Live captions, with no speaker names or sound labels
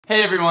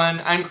Hey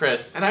everyone, I'm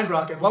Chris. And I'm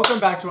Brock, and welcome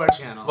back to our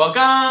channel.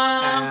 Welcome!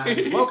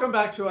 And welcome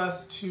back to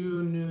us to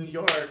New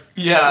York.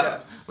 Yeah,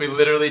 yes. We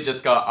literally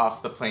just got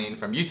off the plane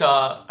from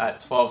Utah at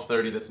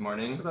 12:30 this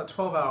morning. It's about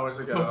 12 hours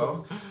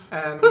ago.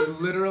 And we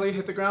literally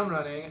hit the ground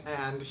running,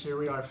 and here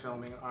we are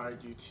filming our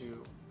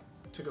YouTube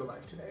to go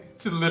live today.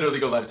 To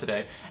literally go live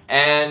today.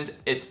 And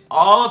it's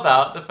all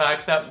about the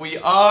fact that we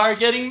are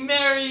getting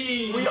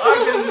married! We are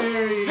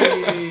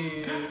getting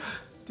married!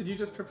 Did you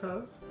just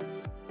propose?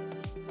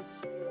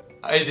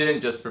 I didn't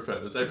just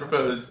propose. I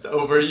proposed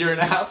over a year and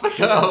a half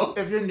ago.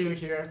 If you're new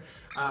here,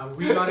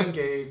 we got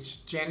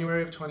engaged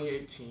January of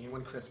 2018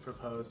 when Chris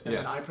proposed, and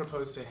then I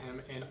proposed to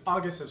him in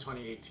August of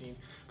 2018.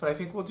 But I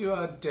think we'll do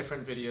a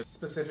different video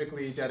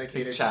specifically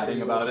dedicated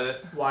chatting about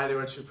it. Why there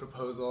were two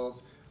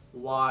proposals,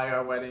 why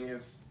our wedding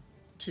is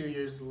 2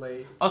 years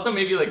late. Also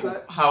maybe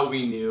like how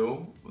we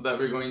knew that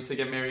we were going to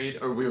get married,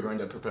 or we were going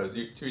to propose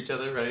to each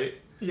other, right?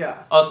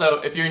 Yeah.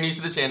 Also, if you're new to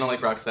the channel, like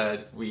Brock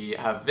said, we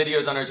have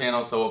videos on our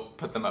channel, so we'll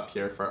put them up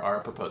here for our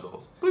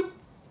proposals. Bloop,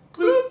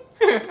 bloop.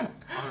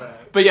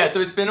 Alright. But yeah,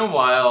 so it's been a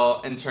while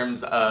in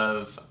terms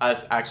of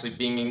us actually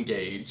being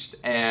engaged,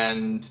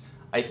 and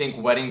I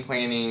think wedding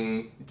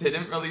planning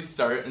didn't really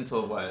start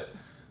until what?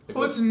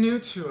 Well, it's new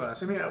to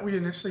us. I mean, we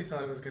initially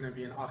thought it was going to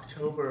be in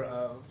October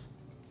of...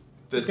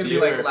 It's going to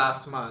be like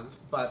last month,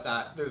 but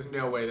there's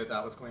no way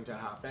that was going to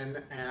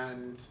happen,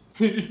 and...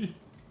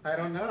 I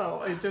don't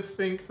know. I just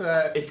think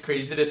that... It's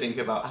crazy to think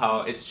about how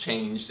it's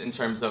changed in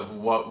terms of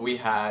what we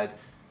had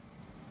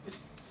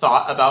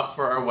thought about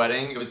for our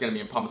wedding. It was going to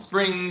be in Palm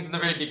Springs in the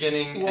very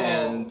beginning, well,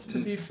 and... to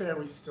be fair,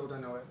 we still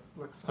don't know what it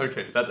looks like.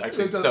 Okay, that's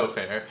actually so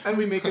fair. And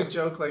we make a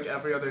joke like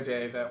every other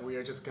day that we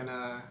are just going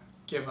to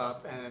give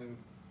up and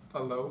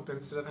elope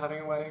instead of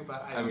having a wedding,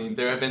 but I mean,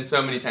 there have been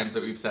so many times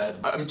that we've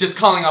said, I'm just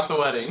calling off the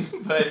wedding,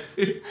 but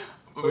we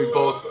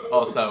both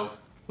also,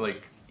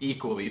 like,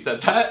 equally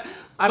said that.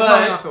 I'm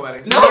calling off the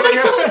wedding. No,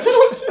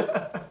 don't.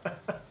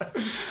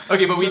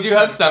 Okay, but we do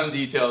have some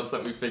details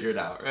that we figured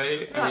out,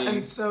 right? Yeah,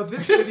 and so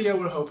this video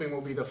we're hoping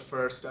will be the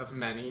first of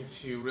many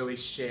to really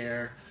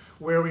share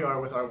where we are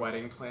with our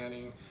wedding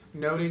planning,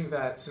 noting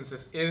that since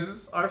this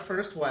is our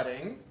first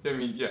wedding... I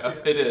mean, yeah,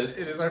 it is.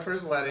 It is our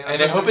first wedding.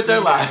 And I hope it's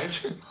our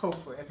last.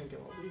 Hopefully, I think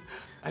it will be.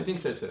 I think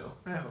so too.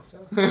 I hope so.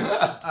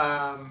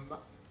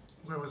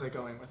 Where was I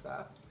going with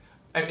that?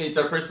 I mean, it's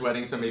our first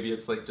wedding, so maybe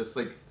it's like just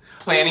like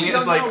planning it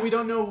is like... We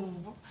don't know.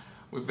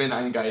 We've been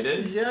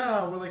unguided.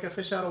 Yeah, we're like a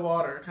fish out of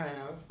water, kind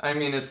of. I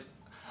mean, it's...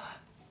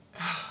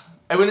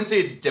 I wouldn't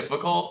say it's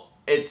difficult.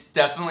 It's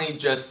definitely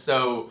just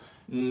so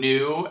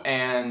new,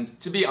 and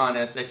to be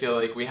honest, I feel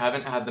like we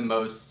haven't had the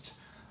most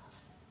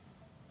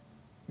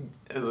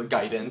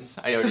guidance.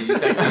 I already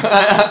said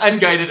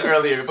unguided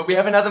earlier, but we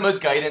haven't had the most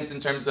guidance in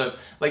terms of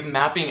like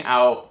mapping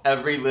out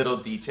every little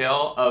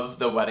detail of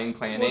the wedding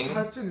planning. Well, it's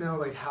hard to know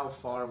like how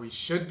far we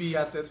should be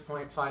at this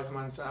point, 5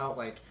 months out.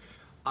 Like,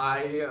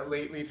 I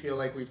lately feel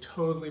like we've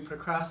totally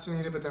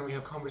procrastinated, but then we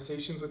have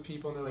conversations with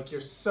people and they're like,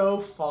 you're so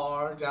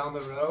far down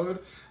the road.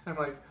 And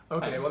I'm like,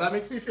 okay, well that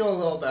makes me feel a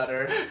little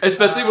better.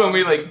 Especially when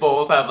we like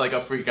both have like a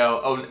freak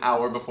out an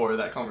hour before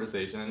that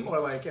conversation. Or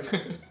like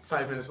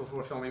 5 minutes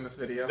before filming this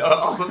video.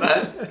 Also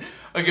that.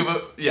 Okay,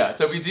 but yeah,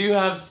 so we do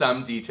have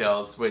some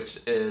details, which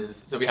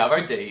is, so we have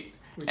our date,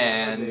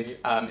 and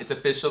it's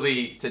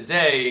officially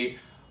today,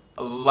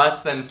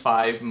 less than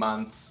 5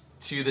 months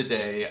to the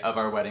day of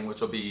our wedding,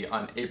 which will be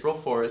on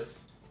April 4th,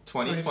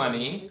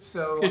 2020.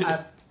 So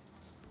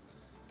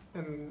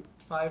in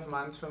 5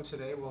 months from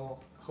today, we'll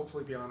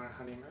hopefully be on our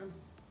honeymoon.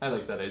 I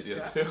like that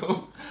idea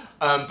too.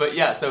 But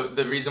yeah, so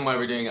the reason why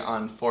we're doing it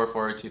on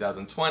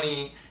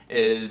 4/4/2020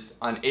 is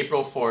on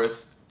April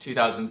 4th,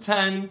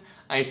 2010,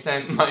 I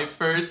sent my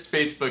first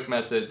Facebook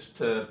message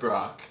to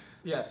Brock.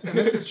 Yes, and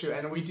this is true.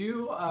 And we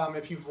do,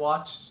 if you've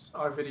watched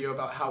our video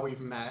about how we've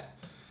met,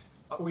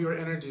 we were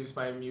introduced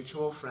by a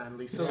mutual friend,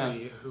 Lisa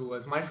Lee, who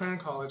was my friend in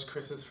college,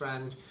 Chris's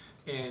friend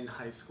in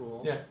high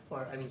school. Yeah.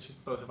 Or, I mean, she's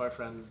both of our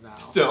friends now.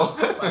 Still.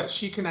 But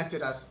she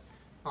connected us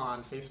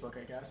on Facebook,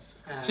 I guess.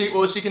 And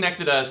she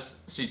connected us,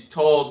 she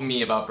told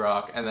me about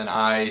Brock, and then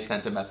I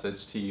sent a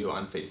message to you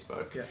on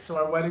Facebook. Yeah, so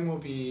our wedding will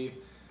be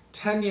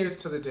 10 years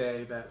to the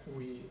day that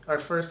our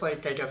first,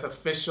 like, I guess,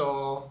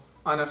 unofficial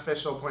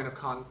point of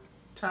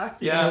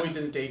contact. Even though we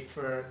didn't date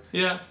for...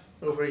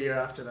 over a year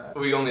after that.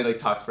 We only like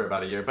talked for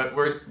about a year, but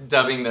we're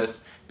dubbing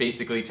this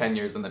basically 10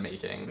 years in the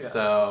making. Yes,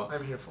 so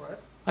I'm here for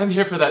it. I'm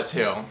here for that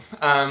too.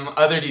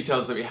 Other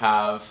details that we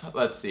have,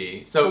 let's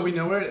see. So we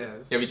know where it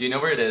is. Yeah, we do know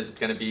where it is. It's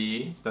gonna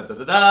be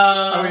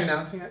da-da-da-da. Are we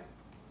announcing it?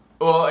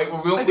 Well,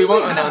 we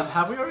won't announce.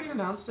 Have we already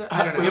announced it?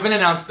 I don't know. We haven't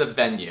announced the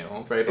venue,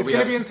 right? It's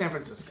gonna be in San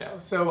Francisco. Yeah.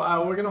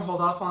 So we're gonna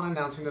hold off on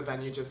announcing the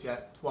venue just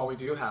yet while we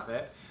do have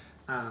it.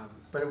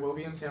 But it will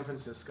be in San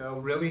Francisco,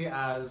 really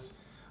as...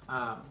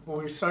 well,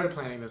 we started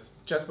planning this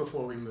just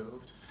before we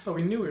moved, but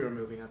we knew we were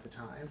moving at the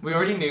time. We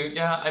already knew,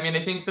 yeah. I mean,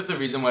 I think that the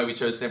reason why we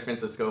chose San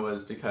Francisco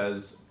was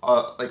because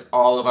like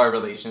all of our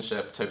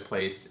relationship took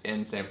place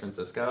in San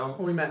Francisco.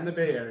 Well, we met in the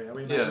Bay Area.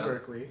 We met in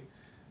Berkeley.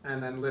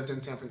 and then lived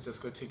in San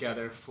Francisco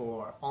together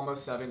for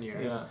almost 7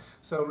 years. Yeah.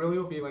 So it really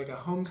will be like a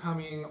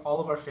homecoming. All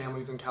of our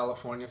families in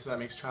California, so that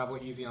makes travel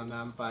easy on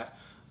them. But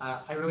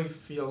I really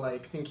feel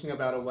like thinking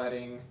about a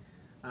wedding,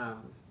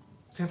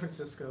 San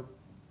Francisco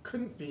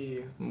couldn't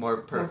be more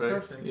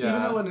perfect. Yeah.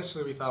 Even though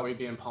initially we thought we'd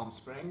be in Palm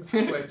Springs,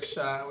 which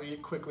we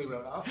quickly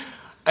wrote off.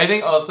 I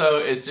think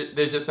also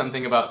there's just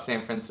something about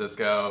San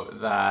Francisco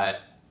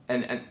that,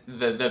 and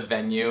the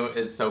venue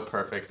is so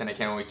perfect, and I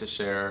can't wait to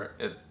share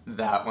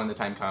that when the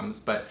time comes.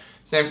 But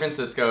San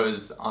Francisco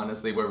is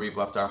honestly where we've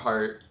left our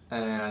heart,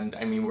 and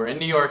I mean, we're in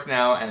New York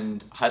now,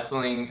 and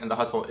hustling, and the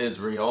hustle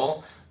is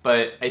real,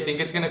 but I think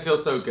it's gonna feel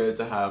so good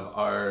to have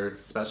our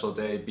special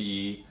day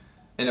be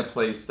in a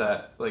place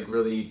that like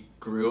really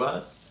grew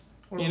us,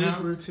 we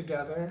grew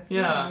together.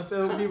 Yeah.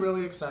 So it'll be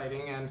really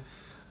exciting,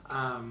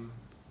 and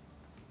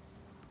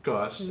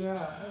gosh.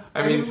 Yeah.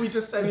 I mean,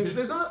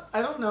 there's not,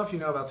 I don't know if you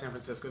know about San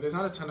Francisco, there's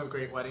not a ton of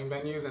great wedding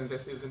venues, and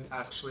this isn't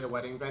actually a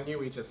wedding venue.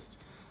 We just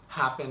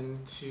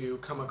happened to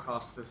come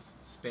across this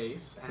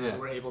space, and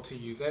we're able to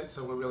use it,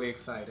 so we're really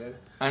excited.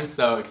 I'm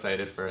so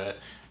excited for it.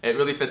 It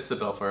really fits the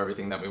bill for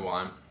everything that we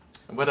want.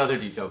 What other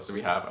details do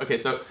we have? Okay,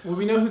 so... Well,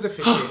 we know who's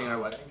officiating our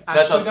wedding.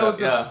 Actually, that was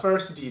the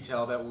first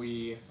detail that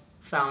we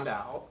found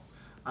out.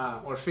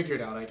 Or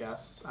figured out, I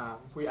guess.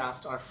 We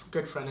asked our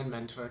good friend and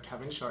mentor,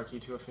 Kevin Sharkey,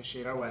 to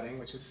officiate our wedding,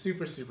 which is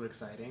super, super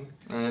exciting.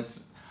 And it's,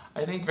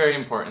 I think, very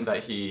important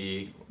that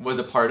he was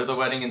a part of the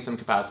wedding in some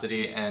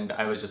capacity, and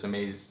I was just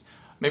amazed,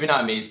 maybe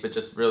not amazed, but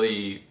just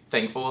really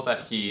thankful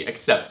that he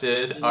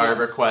accepted our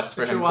request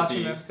for him to be... If you're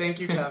watching this, thank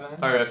you, Kevin.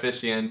 Our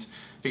officiant,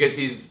 because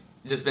he's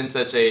just been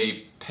such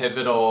a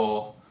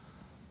pivotal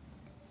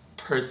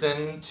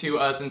person to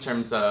us in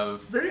terms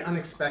of... Very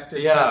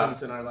unexpected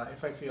presence in our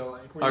life, I feel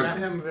like. We met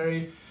him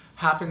very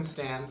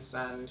happenstance,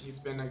 and he's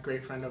been a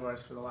great friend of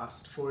ours for the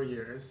last 4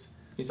 years.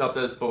 He's helped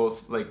us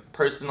both, like,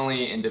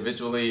 personally,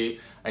 individually.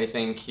 I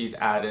think he's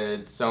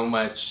added so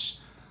much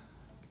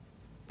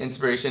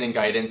inspiration and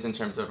guidance in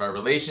terms of our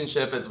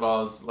relationship, as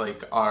well as,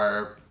 like,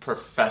 our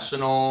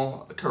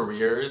professional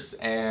careers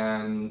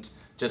and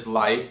just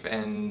life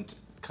and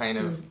kind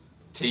of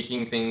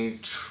taking things...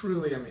 It's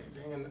truly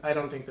amazing, and I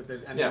don't think that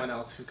there's anyone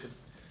else who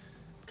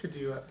could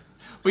do it.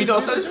 We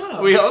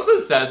also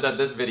said that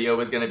this video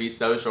was going to be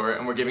so short,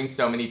 and we're giving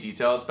so many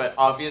details, but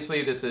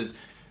obviously this is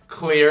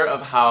clear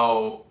of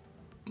how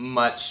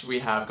much we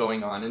have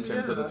going on in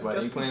terms of this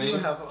wedding planning. We do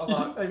have a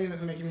lot. I mean,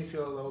 this is making me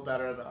feel a little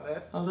better about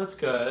it. Oh, that's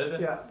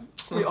good. Yeah.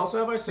 We also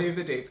have our save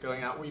the dates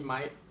going out. We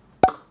might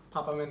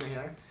pop them in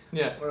here.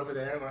 Yeah. Or over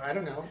there, or I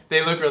don't know.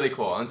 They look really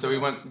cool, and so we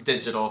went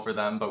digital for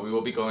them, but we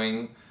will be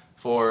going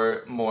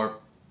for more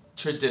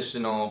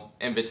traditional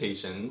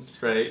invitations,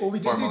 right? Well, we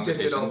did do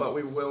digital, but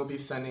we will be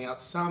sending out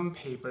some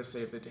paper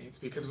save the dates,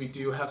 because we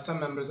do have some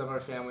members of our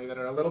family that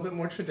are a little bit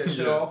more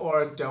traditional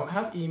or don't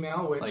have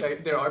email, which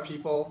there are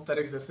people that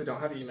exist that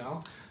don't have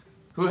email.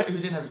 Who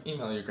didn't have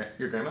email?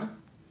 Your grandma?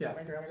 Yeah,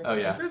 my grandma does. Oh,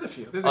 yeah. There's a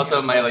few.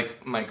 Also,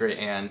 my great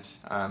aunt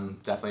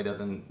definitely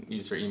doesn't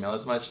use her email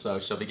as much, so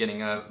she'll be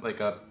getting a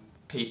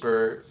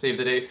paper save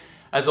the date,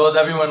 as well as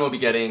everyone will be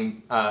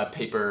getting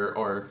paper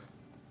or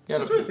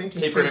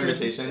paper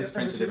invitations,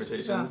 printed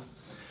invitations. Yeah.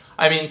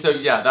 I mean, so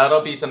yeah, that'll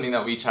be something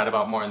that we chat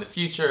about more in the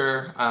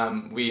future.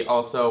 We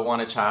also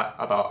want to chat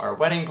about our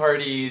wedding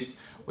parties.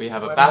 We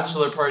have a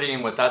bachelor party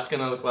and what that's going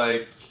to look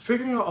like.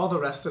 Figuring out all the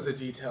rest of the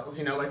details,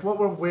 you know, like what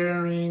we're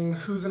wearing,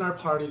 who's in our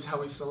parties, how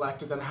we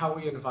selected them, how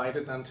we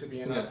invited them to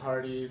be in our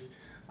parties,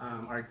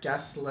 our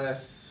guest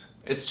lists.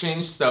 It's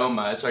changed so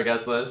much, our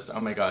guest list. Oh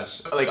my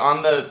gosh. Like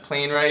on the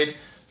plane ride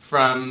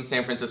from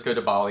San Francisco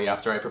to Bali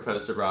after I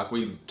proposed to Brock,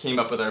 we came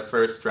up with our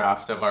first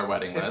draft of our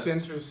wedding list. It's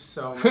been through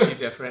so many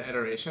different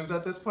iterations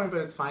at this point,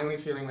 but it's finally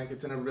feeling like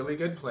it's in a really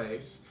good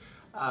place.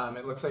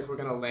 It looks like we're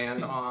going to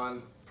land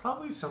on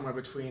probably somewhere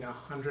between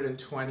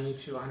 120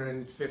 to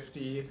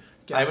 150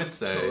 guests I would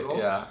say, total,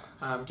 yeah.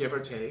 Give or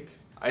take.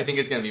 I think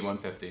it's going to be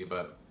 150,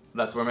 but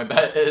that's where my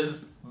bet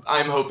is.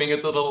 I'm hoping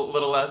it's a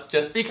little less,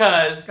 just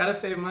because... Gotta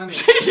save money.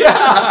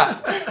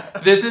 Yeah!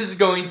 This is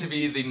going to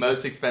be the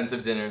most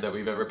expensive dinner that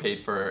we've ever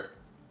paid for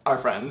our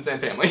friends and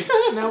family.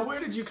 Now, where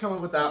did you come up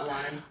with that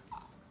line?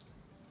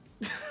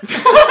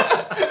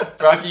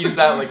 Brock used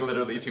that like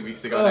literally 2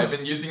 weeks ago, and I've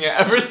been using it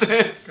ever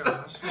since.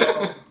 Gosh.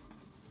 Well,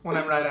 when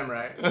I'm right, I'm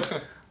right.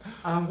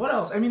 What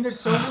else? I mean, there's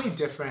so many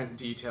different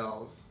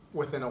details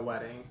within a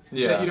wedding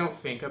that you don't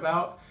think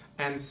about.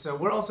 And so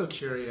we're also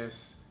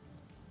curious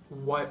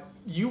what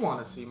you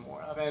want to see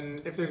more of,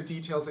 and if there's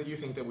details that you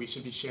think that we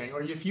should be sharing,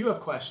 or if you have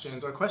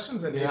questions, or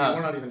questions that maybe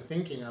we're not even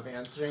thinking of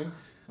answering.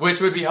 Which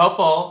would be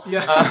helpful.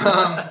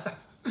 Yeah.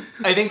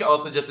 I think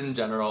also just in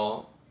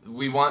general,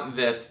 we want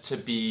this to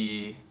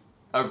be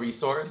a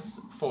resource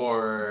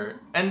for,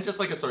 and just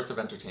like a source of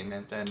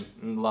entertainment and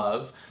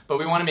love, but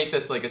we want to make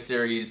this like a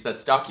series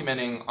that's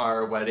documenting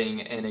our wedding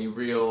in a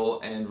real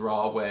and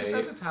raw way. Just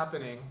as it's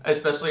happening.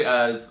 Especially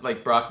as,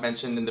 like Brock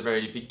mentioned in the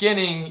very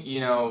beginning,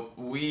 you know,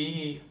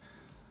 we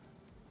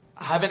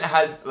haven't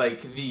had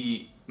like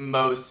the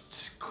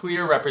most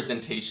clear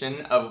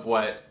representation of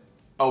what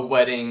a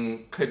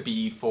wedding could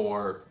be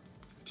for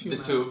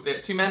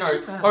two men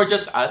or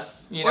just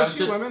us, you know, or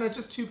two women, or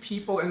just two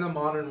people in the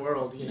modern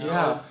world, you know.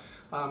 Yeah.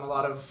 A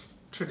lot of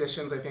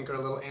traditions I think are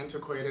a little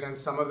antiquated, and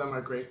some of them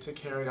are great to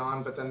carry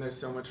on, but then there's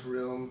so much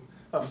room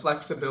of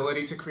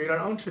flexibility to create our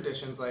own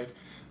traditions, like,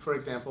 for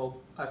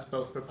example, us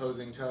both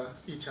proposing to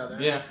each other.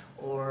 Yeah.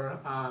 Or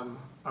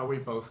are we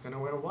both gonna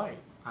wear white?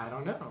 I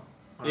don't know.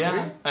 Are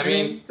yeah. we? I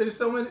mean, there's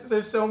so many.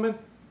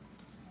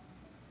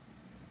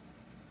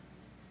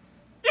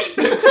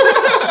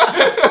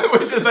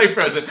 We're just like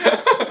frozen.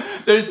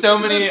 There's so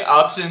many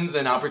options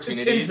and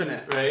opportunities, it's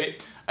infinite.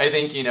 Right? I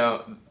think, you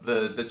know,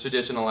 the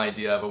traditional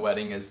idea of a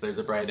wedding is there's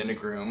a bride and a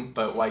groom,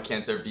 but why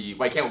can't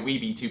we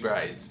be two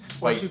brides?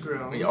 Or two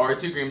grooms. Or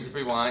two grooms if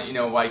we want, you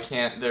know, why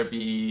can't there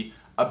be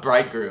a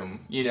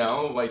bridegroom, you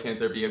know? Why can't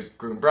there be a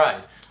groom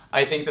bride?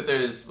 I think that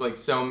there's like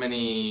so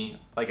many,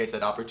 like I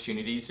said,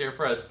 opportunities here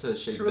for us to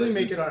shape to really this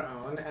make it our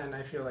own, and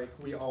I feel like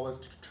we always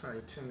try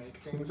to make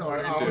things our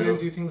own and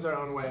do things our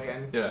own way,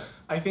 and yeah.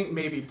 I think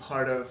maybe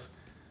part of,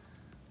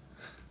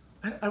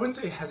 I wouldn't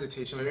say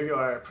hesitation, but maybe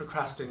our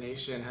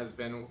procrastination has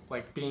been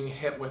like being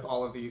hit with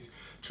all of these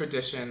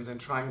traditions and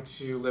trying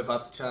to live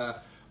up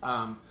to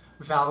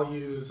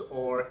values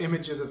or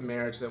images of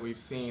marriage that we've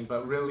seen,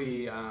 but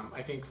really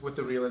I think with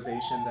the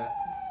realization that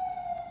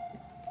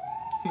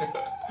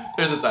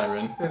There's a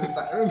siren. There's a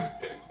siren.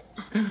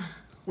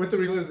 With the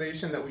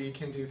realization that we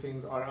can do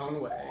things our own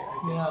way, I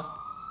think yeah.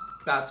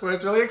 that's where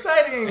it's really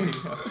exciting.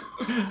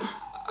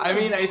 I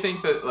mean, I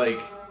think that, like,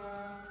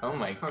 oh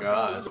my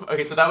gosh.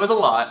 Okay, so that was a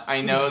lot.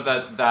 I know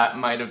that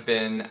might have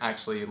been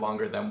actually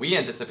longer than we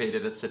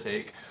anticipated this to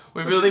take.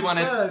 We really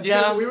wanted,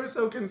 yeah. We were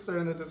so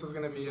concerned that this was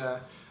going to be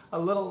a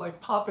little,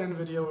 like, pop-in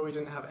video where we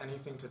didn't have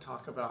anything to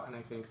talk about, and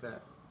I think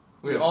that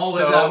who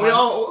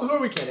are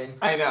we kidding?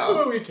 I know. Who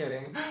are we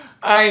kidding?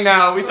 I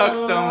know, we talk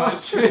so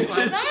much.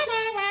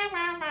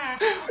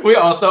 We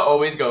also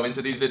always go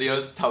into these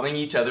videos telling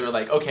each other,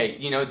 like, okay,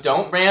 you know,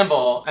 don't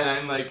ramble. And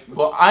I'm like,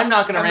 well, I'm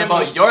not going to ramble,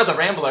 then, like, you're the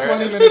rambler.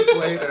 20 minutes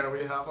later,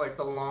 we have, like,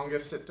 the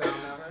longest sit-down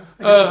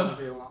ever.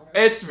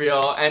 It's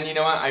real. And you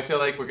know what? I feel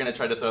like we're going to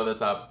try to throw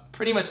this up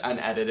pretty much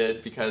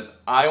unedited because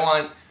I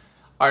want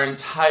our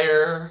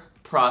entire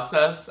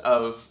process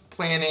of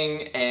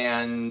planning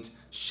and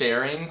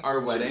sharing our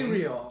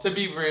wedding to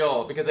be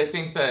real, because I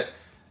think that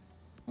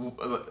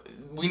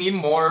we need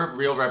more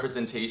real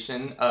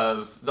representation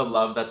of the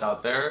love that's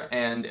out there,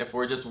 and if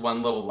we're just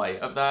one little light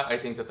of that, I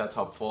think that that's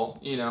helpful,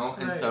 you know?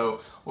 And so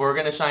we're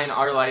gonna shine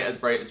our light as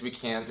bright as we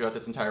can throughout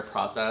this entire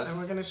process. And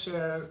we're gonna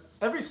share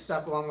every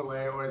step along the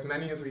way, or as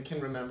many as we can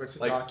remember to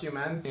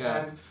document.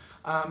 Yeah. And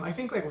I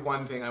think like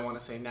one thing I want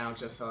to say now,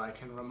 just so I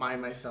can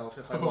remind myself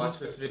if I watch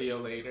this video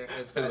later,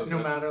 is that no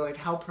matter like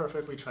how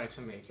perfect we try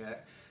to make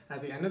it,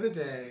 at the end of the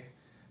day,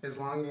 as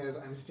long as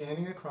I'm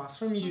standing across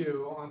from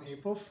you on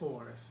April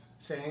 4th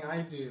saying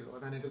I do,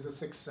 then it is a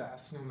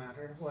success, no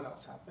matter what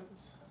else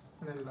happens.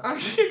 And I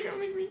love you. You're gonna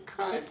make me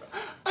cry.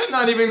 I'm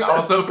not even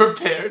also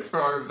prepared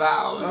for our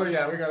vows. Oh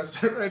yeah, we gotta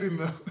start writing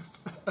those.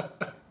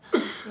 That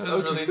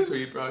was really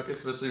sweet, Brock,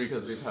 especially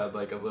because we've had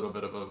like a little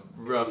bit of a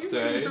rough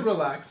day. We need to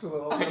relax a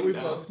little bit. We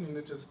both need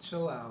to just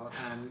chill out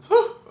and...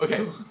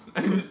 Okay.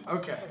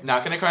 Okay.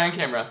 Not gonna cry on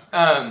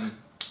camera.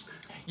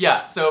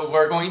 Yeah, so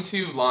we're going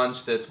to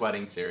launch this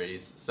wedding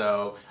series.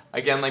 So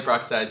again, like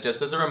Brock said,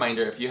 just as a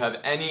reminder, if you have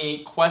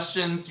any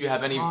questions, you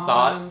have any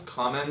thoughts,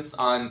 comments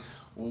on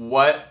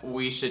what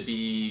we should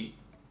be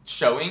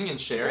showing and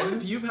sharing. Or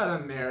if you've had a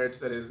marriage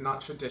that is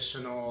not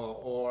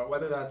traditional, or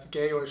whether that's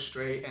gay or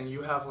straight, and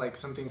you have like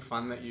something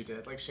fun that you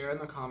did, like share in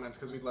the comments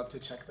because we'd love to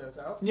check those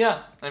out.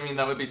 Yeah, I mean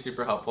that would be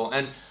super helpful,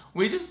 and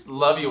we just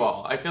love you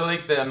all. I feel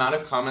like the amount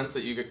of comments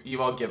that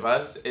you all give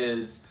us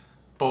is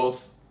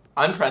both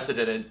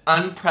unprecedented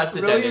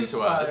really to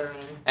us,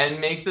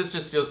 and makes us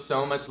just feel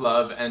so much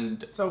love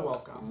and so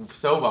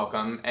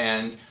welcome.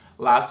 And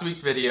last week's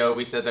video,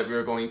 we said that we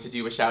were going to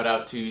do a shout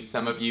out to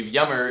some of you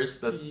yummers.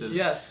 That's just,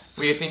 yes.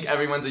 We think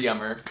everyone's a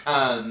yummer,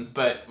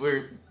 but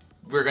we're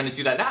going to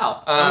do that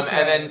now. Okay.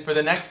 And then for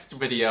the next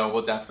video,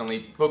 we'll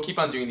keep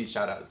on doing these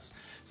shout outs.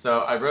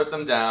 So I wrote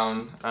them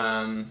down.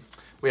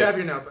 Grab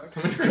your notebook.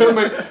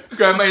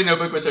 grab my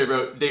notebook, which I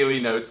wrote daily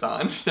notes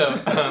on.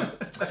 So,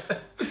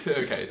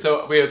 okay,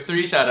 so we have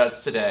 3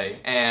 shout-outs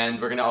today,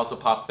 and we're gonna also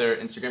pop their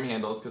Instagram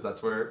handles because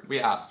that's where we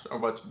asked, or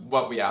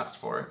what we asked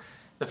for.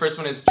 The first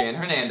one is Jan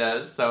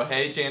Hernandez. So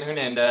hey, Jan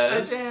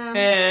Hernandez. Hi, Jan.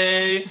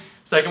 Hey.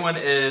 Second one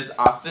is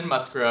Austin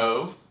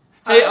Musgrove.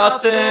 Hey,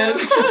 Austin.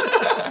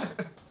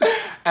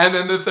 And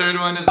then the third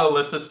one is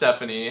Alyssa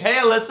Stephanie. Hey,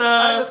 Alyssa.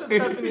 Hi, Alyssa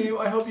Stephanie.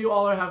 I hope you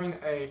all are having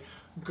a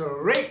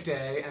great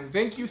day, and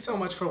thank you so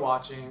much for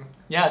watching.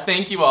 Yeah,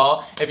 thank you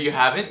all. If you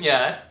haven't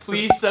yet,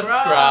 please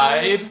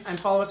subscribe. And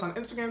follow us on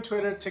Instagram,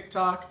 Twitter,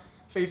 TikTok,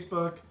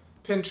 Facebook,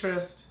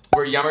 Pinterest.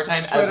 We're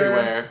Yummertime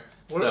everywhere.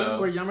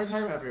 We're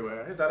Yummertime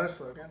everywhere. Is that our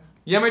slogan?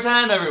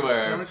 Yummertime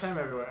everywhere. Yummertime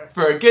everywhere.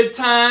 For a good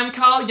time,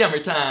 call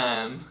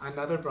Yummertime.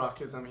 Another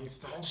Brockism he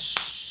stole.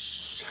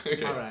 Shh.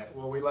 Okay. Alright,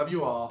 well we love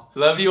you all.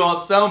 Love you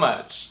all so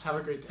much. Have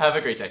a great day. Have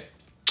a great day.